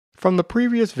From the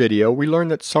previous video, we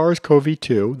learned that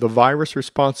SARS-CoV-2, the virus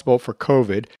responsible for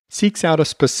COVID, seeks out a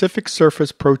specific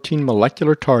surface protein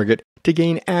molecular target to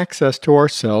gain access to our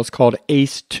cells called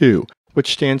ACE-2,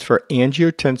 which stands for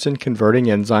angiotensin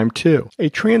converting enzyme 2, a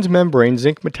transmembrane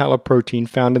zinc metalloprotein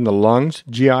found in the lungs,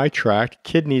 GI tract,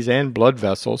 kidneys, and blood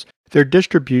vessels. Their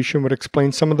distribution would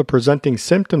explain some of the presenting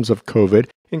symptoms of COVID,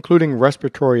 including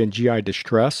respiratory and GI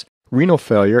distress, renal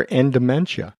failure, and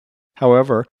dementia.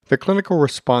 However, the clinical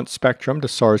response spectrum to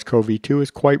SARS-CoV-2 is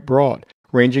quite broad,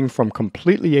 ranging from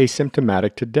completely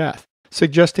asymptomatic to death,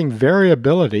 suggesting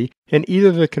variability in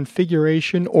either the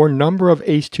configuration or number of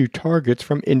ACE-2 targets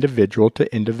from individual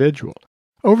to individual.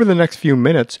 Over the next few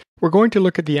minutes, we're going to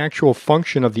look at the actual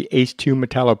function of the ACE-2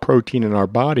 metalloprotein in our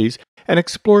bodies and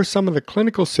explore some of the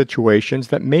clinical situations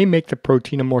that may make the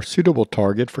protein a more suitable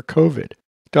target for COVID.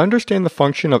 To understand the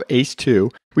function of ACE-2,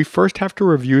 we first have to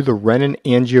review the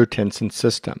renin-angiotensin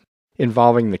system,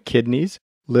 involving the kidneys,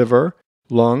 liver,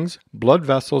 lungs, blood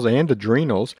vessels, and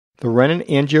adrenals. The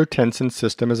renin-angiotensin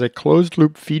system is a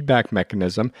closed-loop feedback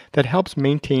mechanism that helps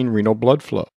maintain renal blood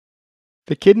flow.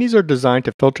 The kidneys are designed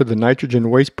to filter the nitrogen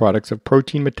waste products of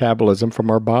protein metabolism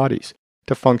from our bodies.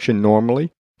 To function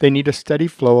normally, they need a steady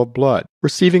flow of blood,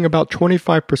 receiving about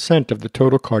 25% of the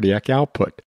total cardiac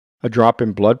output. A drop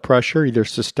in blood pressure, either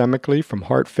systemically from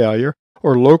heart failure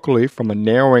or locally from a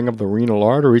narrowing of the renal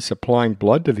artery supplying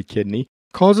blood to the kidney,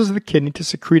 causes the kidney to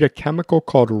secrete a chemical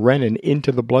called renin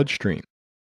into the bloodstream.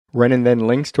 Renin then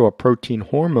links to a protein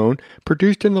hormone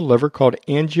produced in the liver called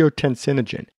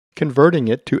angiotensinogen, converting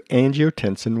it to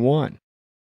angiotensin 1.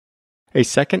 A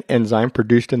second enzyme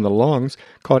produced in the lungs,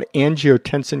 called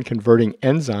angiotensin converting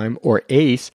enzyme, or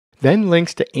ACE, then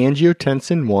links to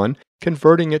angiotensin 1,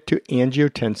 converting it to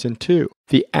angiotensin 2,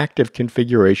 the active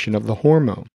configuration of the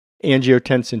hormone.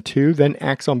 Angiotensin 2 then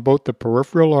acts on both the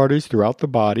peripheral arteries throughout the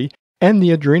body and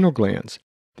the adrenal glands.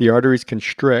 The arteries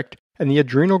constrict, and the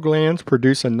adrenal glands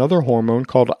produce another hormone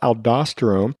called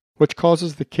aldosterone, which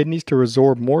causes the kidneys to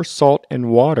resorb more salt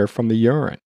and water from the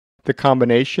urine. The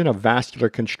combination of vascular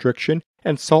constriction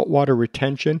and saltwater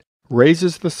retention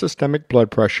raises the systemic blood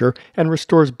pressure and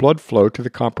restores blood flow to the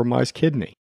compromised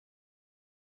kidney.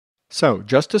 So,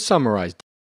 just to summarize,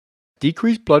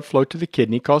 decreased blood flow to the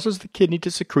kidney causes the kidney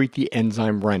to secrete the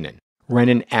enzyme renin.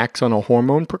 Renin acts on a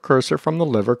hormone precursor from the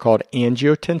liver called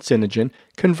angiotensinogen,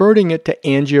 converting it to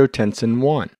angiotensin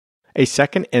 1. A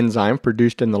second enzyme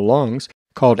produced in the lungs,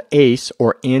 called ACE,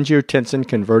 or angiotensin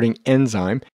converting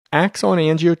enzyme, acts on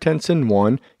angiotensin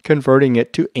 1, converting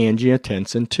it to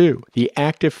angiotensin 2, the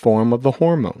active form of the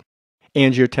hormone.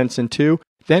 Angiotensin 2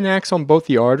 then acts on both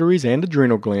the arteries and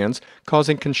adrenal glands,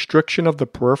 causing constriction of the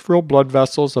peripheral blood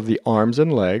vessels of the arms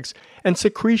and legs, and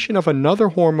secretion of another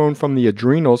hormone from the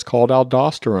adrenals called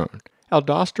aldosterone.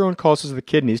 Aldosterone causes the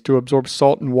kidneys to absorb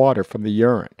salt and water from the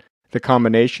urine. The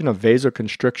combination of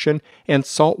vasoconstriction and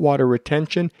saltwater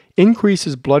retention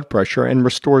increases blood pressure and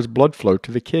restores blood flow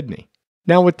to the kidney.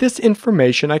 Now, with this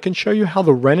information, I can show you how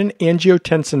the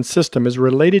renin-angiotensin system is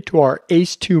related to our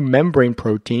ACE-2 membrane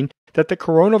protein that the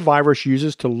coronavirus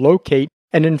uses to locate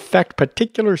and infect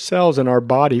particular cells in our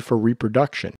body for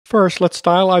reproduction. First, let's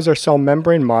stylize our cell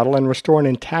membrane model and restore an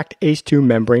intact ACE-2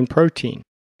 membrane protein.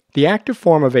 The active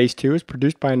form of ACE-2 is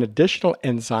produced by an additional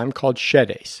enzyme called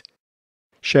SHEDase.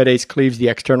 SHEDase cleaves the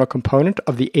external component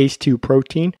of the ACE-2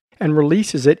 protein and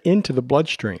releases it into the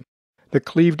bloodstream. The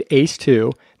cleaved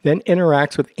ACE-2 then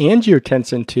interacts with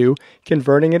angiotensin 2,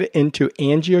 converting it into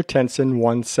angiotensin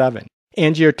 1,7.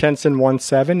 Angiotensin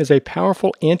 1,7 is a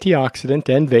powerful antioxidant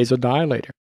and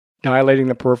vasodilator, dilating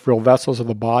the peripheral vessels of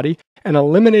the body and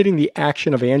eliminating the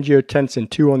action of angiotensin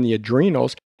 2 on the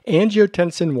adrenals.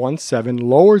 Angiotensin 1,7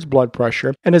 lowers blood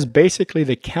pressure and is basically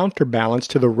the counterbalance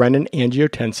to the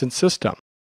renin-angiotensin system.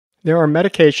 There are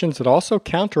medications that also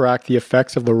counteract the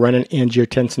effects of the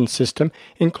renin-angiotensin system,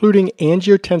 including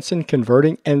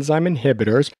angiotensin-converting enzyme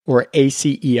inhibitors, or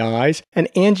ACEIs, and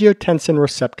angiotensin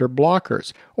receptor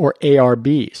blockers, or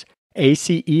ARBs.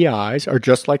 ACEIs are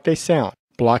just like they sound,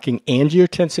 blocking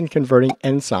angiotensin-converting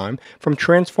enzyme from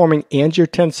transforming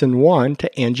angiotensin 1 to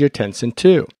angiotensin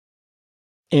 2.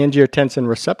 Angiotensin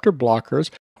receptor blockers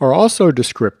are also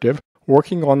descriptive,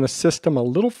 working on the system a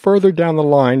little further down the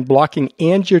line, blocking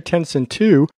angiotensin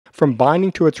 2 from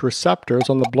binding to its receptors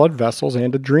on the blood vessels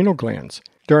and adrenal glands.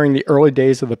 During the early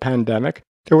days of the pandemic,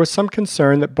 there was some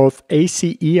concern that both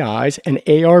ACEIs and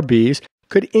ARBs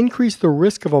could increase the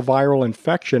risk of a viral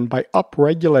infection by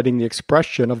upregulating the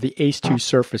expression of the ACE-2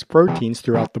 surface proteins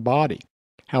throughout the body.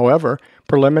 However,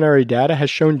 preliminary data has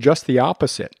shown just the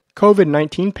opposite.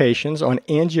 COVID-19 patients on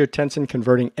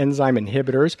angiotensin-converting enzyme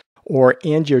inhibitors or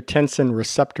angiotensin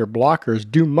receptor blockers,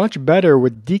 do much better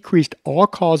with decreased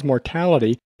all-cause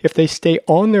mortality if they stay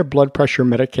on their blood pressure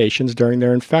medications during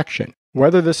their infection.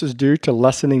 Whether this is due to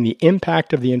lessening the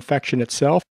impact of the infection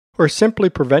itself or simply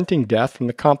preventing death from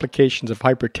the complications of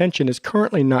hypertension is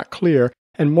currently not clear,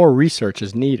 and more research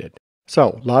is needed.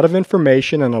 So, a lot of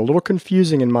information and a little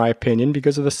confusing in my opinion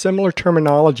because of the similar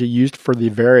terminology used for the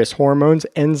various hormones,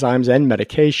 enzymes, and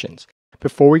medications.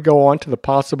 Before we go on to the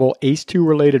possible ACE-2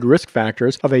 related risk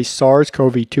factors of a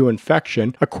SARS-CoV-2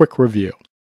 infection, a quick review.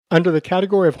 Under the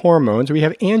category of hormones, we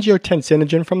have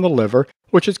angiotensinogen from the liver,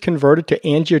 which is converted to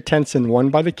angiotensin 1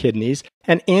 by the kidneys,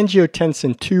 and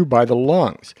angiotensin 2 by the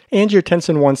lungs.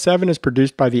 Angiotensin 1,7 is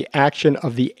produced by the action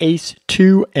of the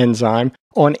ACE-2 enzyme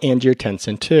on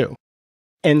angiotensin 2.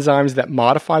 Enzymes that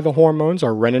modify the hormones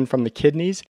are renin from the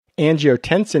kidneys,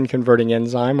 angiotensin converting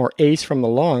enzyme or ACE from the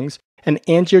lungs, and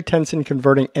angiotensin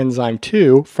converting enzyme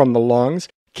 2 from the lungs,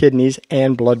 kidneys,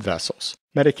 and blood vessels.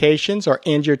 Medications are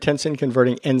angiotensin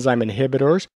converting enzyme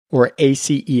inhibitors or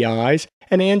ACEIs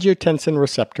and angiotensin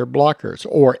receptor blockers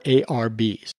or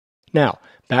ARBs. Now,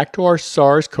 back to our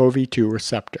SARS-CoV-2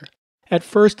 receptor. At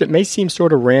first, it may seem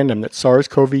sort of random that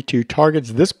SARS-CoV-2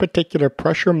 targets this particular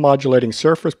pressure-modulating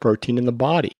surface protein in the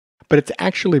body, but it's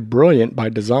actually brilliant by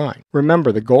design.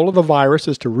 Remember, the goal of the virus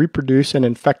is to reproduce and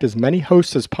infect as many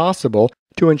hosts as possible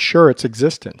to ensure its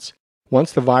existence.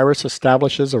 Once the virus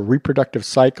establishes a reproductive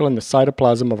cycle in the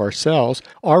cytoplasm of our cells,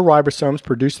 our ribosomes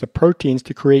produce the proteins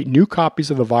to create new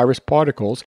copies of the virus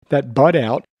particles that bud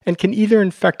out and can either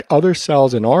infect other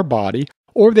cells in our body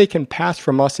or they can pass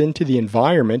from us into the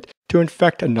environment to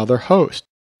infect another host.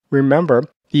 Remember,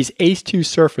 these ACE-2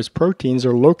 surface proteins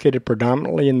are located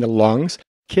predominantly in the lungs,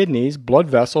 kidneys, blood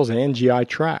vessels, and GI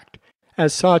tract.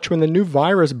 As such, when the new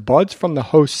virus buds from the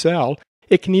host cell,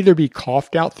 it can either be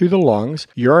coughed out through the lungs,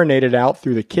 urinated out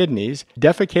through the kidneys,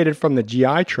 defecated from the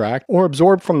GI tract, or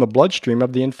absorbed from the bloodstream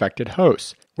of the infected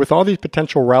host. With all these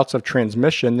potential routes of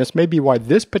transmission, this may be why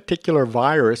this particular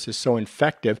virus is so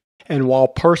infective and while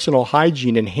personal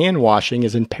hygiene and hand washing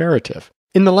is imperative.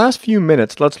 In the last few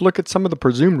minutes, let's look at some of the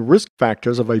presumed risk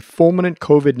factors of a fulminant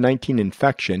COVID-19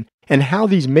 infection and how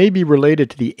these may be related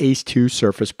to the ACE-2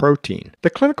 surface protein. The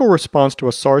clinical response to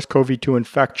a SARS-CoV-2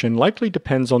 infection likely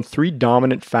depends on three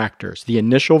dominant factors: the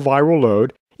initial viral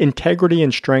load, integrity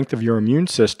and strength of your immune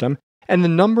system, and the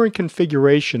number and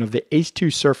configuration of the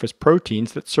ACE-2 surface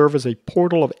proteins that serve as a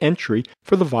portal of entry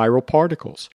for the viral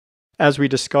particles. As we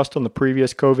discussed on the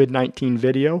previous COVID-19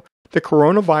 video, the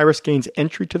coronavirus gains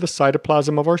entry to the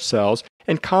cytoplasm of our cells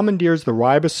and commandeers the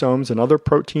ribosomes and other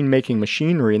protein-making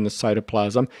machinery in the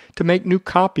cytoplasm to make new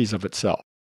copies of itself.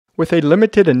 With a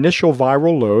limited initial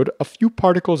viral load, a few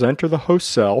particles enter the host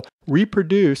cell,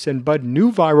 reproduce, and bud new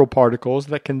viral particles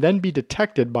that can then be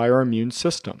detected by our immune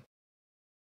system.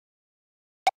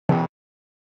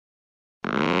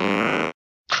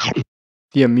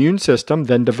 The immune system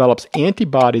then develops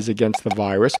antibodies against the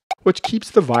virus, which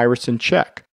keeps the virus in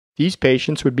check. These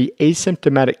patients would be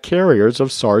asymptomatic carriers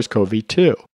of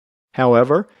SARS-CoV-2.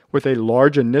 However, with a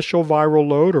large initial viral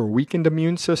load or weakened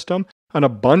immune system, an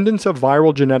abundance of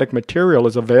viral genetic material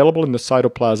is available in the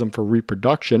cytoplasm for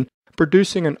reproduction,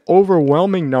 producing an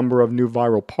overwhelming number of new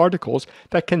viral particles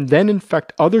that can then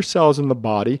infect other cells in the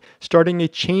body, starting a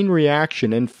chain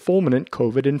reaction and fulminant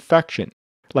COVID infection.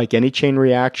 Like any chain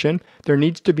reaction, there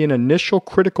needs to be an initial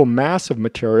critical mass of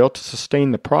material to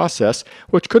sustain the process,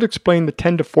 which could explain the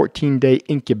 10 to 14-day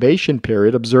incubation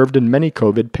period observed in many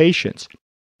COVID patients.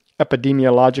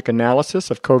 Epidemiologic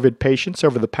analysis of COVID patients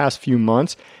over the past few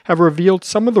months have revealed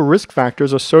some of the risk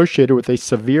factors associated with a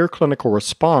severe clinical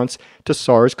response to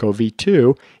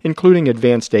SARS-CoV-2, including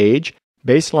advanced age,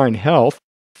 baseline health,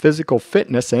 physical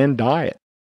fitness, and diet.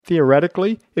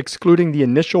 Theoretically, excluding the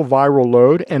initial viral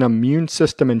load and immune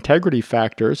system integrity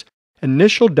factors,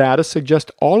 initial data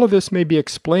suggest all of this may be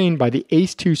explained by the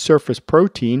ACE-2 surface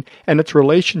protein and its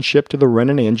relationship to the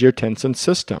renin-angiotensin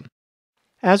system.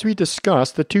 As we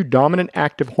discussed, the two dominant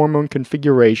active hormone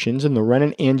configurations in the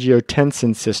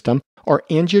renin-angiotensin system are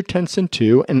angiotensin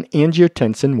 2 and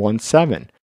angiotensin 1,7.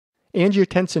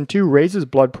 Angiotensin 2 raises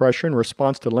blood pressure in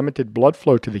response to limited blood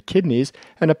flow to the kidneys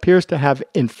and appears to have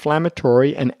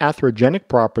inflammatory and atherogenic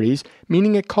properties,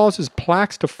 meaning it causes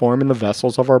plaques to form in the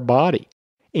vessels of our body.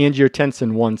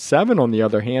 Angiotensin 1,7, on the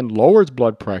other hand, lowers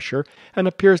blood pressure and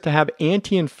appears to have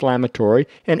anti-inflammatory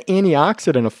and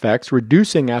antioxidant effects,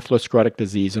 reducing atherosclerotic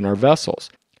disease in our vessels.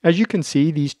 As you can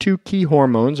see, these two key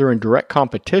hormones are in direct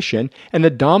competition, and the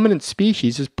dominant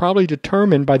species is probably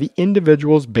determined by the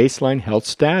individual's baseline health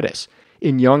status.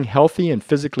 In young, healthy, and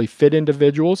physically fit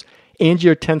individuals,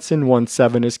 angiotensin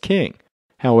 1,7 is king.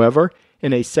 However,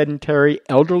 In a sedentary,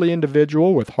 elderly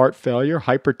individual with heart failure,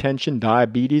 hypertension,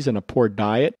 diabetes, and a poor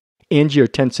diet,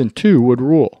 angiotensin 2 would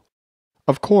rule.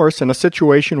 Of course, in a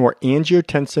situation where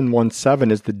angiotensin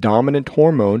 1-7 is the dominant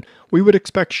hormone, we would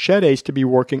expect SHED-ACE to be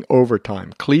working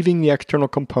overtime, cleaving the external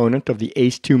component of the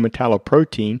ACE-2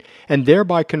 metalloprotein and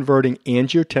thereby converting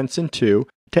angiotensin 2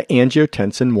 to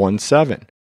angiotensin 1-7.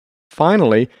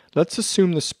 Finally, let's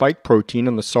assume the spike protein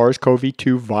on the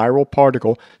SARS-CoV-2 viral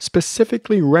particle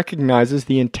specifically recognizes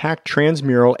the intact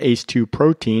transmural ACE-2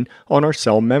 protein on our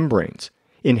cell membranes.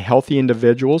 In healthy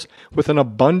individuals with an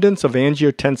abundance of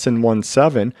angiotensin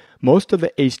 1-7, most of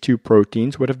the ACE-2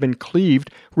 proteins would have been cleaved,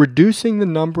 reducing the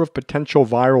number of potential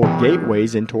viral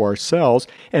gateways into our cells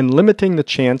and limiting the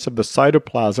chance of the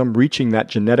cytoplasm reaching that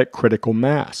genetic critical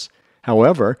mass.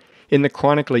 However, in the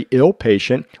chronically ill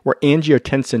patient, where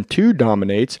angiotensin 2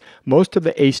 dominates, most of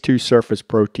the ACE-2 surface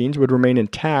proteins would remain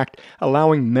intact,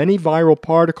 allowing many viral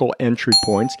particle entry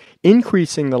points,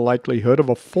 increasing the likelihood of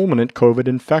a fulminant COVID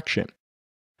infection.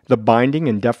 The binding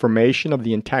and deformation of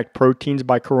the intact proteins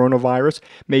by coronavirus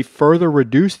may further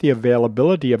reduce the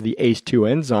availability of the ACE-2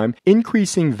 enzyme,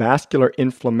 increasing vascular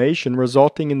inflammation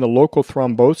resulting in the local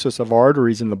thrombosis of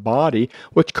arteries in the body,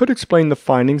 which could explain the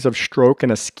findings of stroke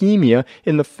and ischemia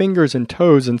in the fingers and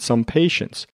toes in some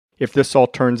patients. If this all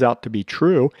turns out to be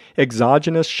true,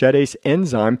 exogenous SHED-ACE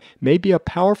enzyme may be a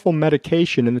powerful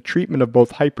medication in the treatment of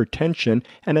both hypertension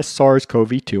and a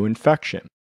SARS-CoV-2 infection.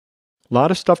 A lot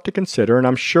of stuff to consider, and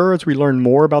I'm sure as we learn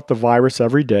more about the virus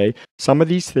every day, some of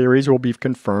these theories will be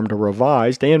confirmed or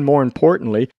revised, and more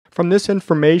importantly, from this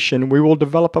information, we will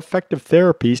develop effective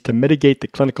therapies to mitigate the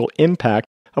clinical impact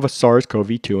of a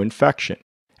SARS-CoV-2 infection.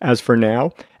 As for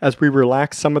now, as we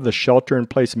relax some of the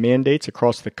shelter-in-place mandates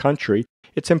across the country,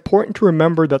 it's important to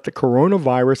remember that the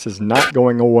coronavirus is not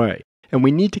going away, and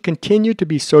we need to continue to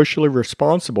be socially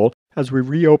responsible as we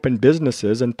reopen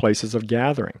businesses and places of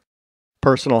gathering.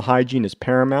 Personal hygiene is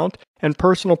paramount, and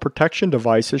personal protection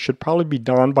devices should probably be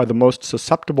donned by the most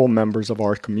susceptible members of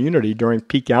our community during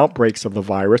peak outbreaks of the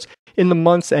virus in the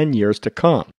months and years to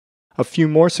come. A few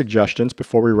more suggestions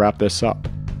before we wrap this up.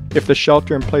 If the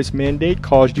shelter-in-place mandate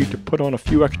caused you to put on a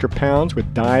few extra pounds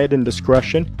with diet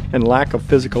indiscretion and lack of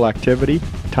physical activity,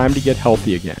 time to get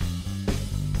healthy again.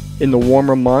 In the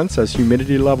warmer months, as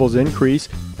humidity levels increase,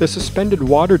 the suspended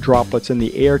water droplets in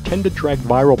the air tend to drag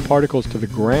viral particles to the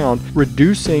ground,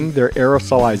 reducing their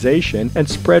aerosolization and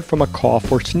spread from a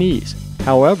cough or sneeze.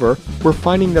 However, we're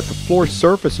finding that the floor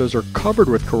surfaces are covered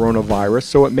with coronavirus,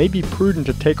 so it may be prudent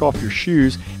to take off your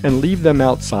shoes and leave them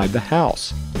outside the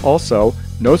house. Also,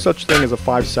 no such thing as a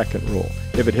 5-second rule.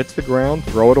 If it hits the ground,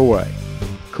 throw it away.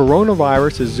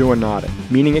 Coronavirus is zoonotic,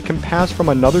 meaning it can pass from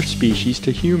another species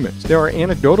to humans. There are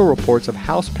anecdotal reports of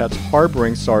house pets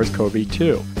harboring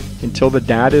SARS-CoV-2. Until the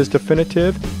data is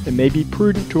definitive, it may be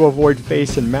prudent to avoid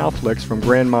face and mouth licks from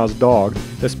grandma's dog,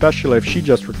 especially if she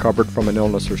just recovered from an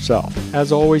illness herself.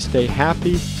 As always, stay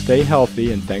happy, stay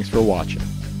healthy, and thanks for watching.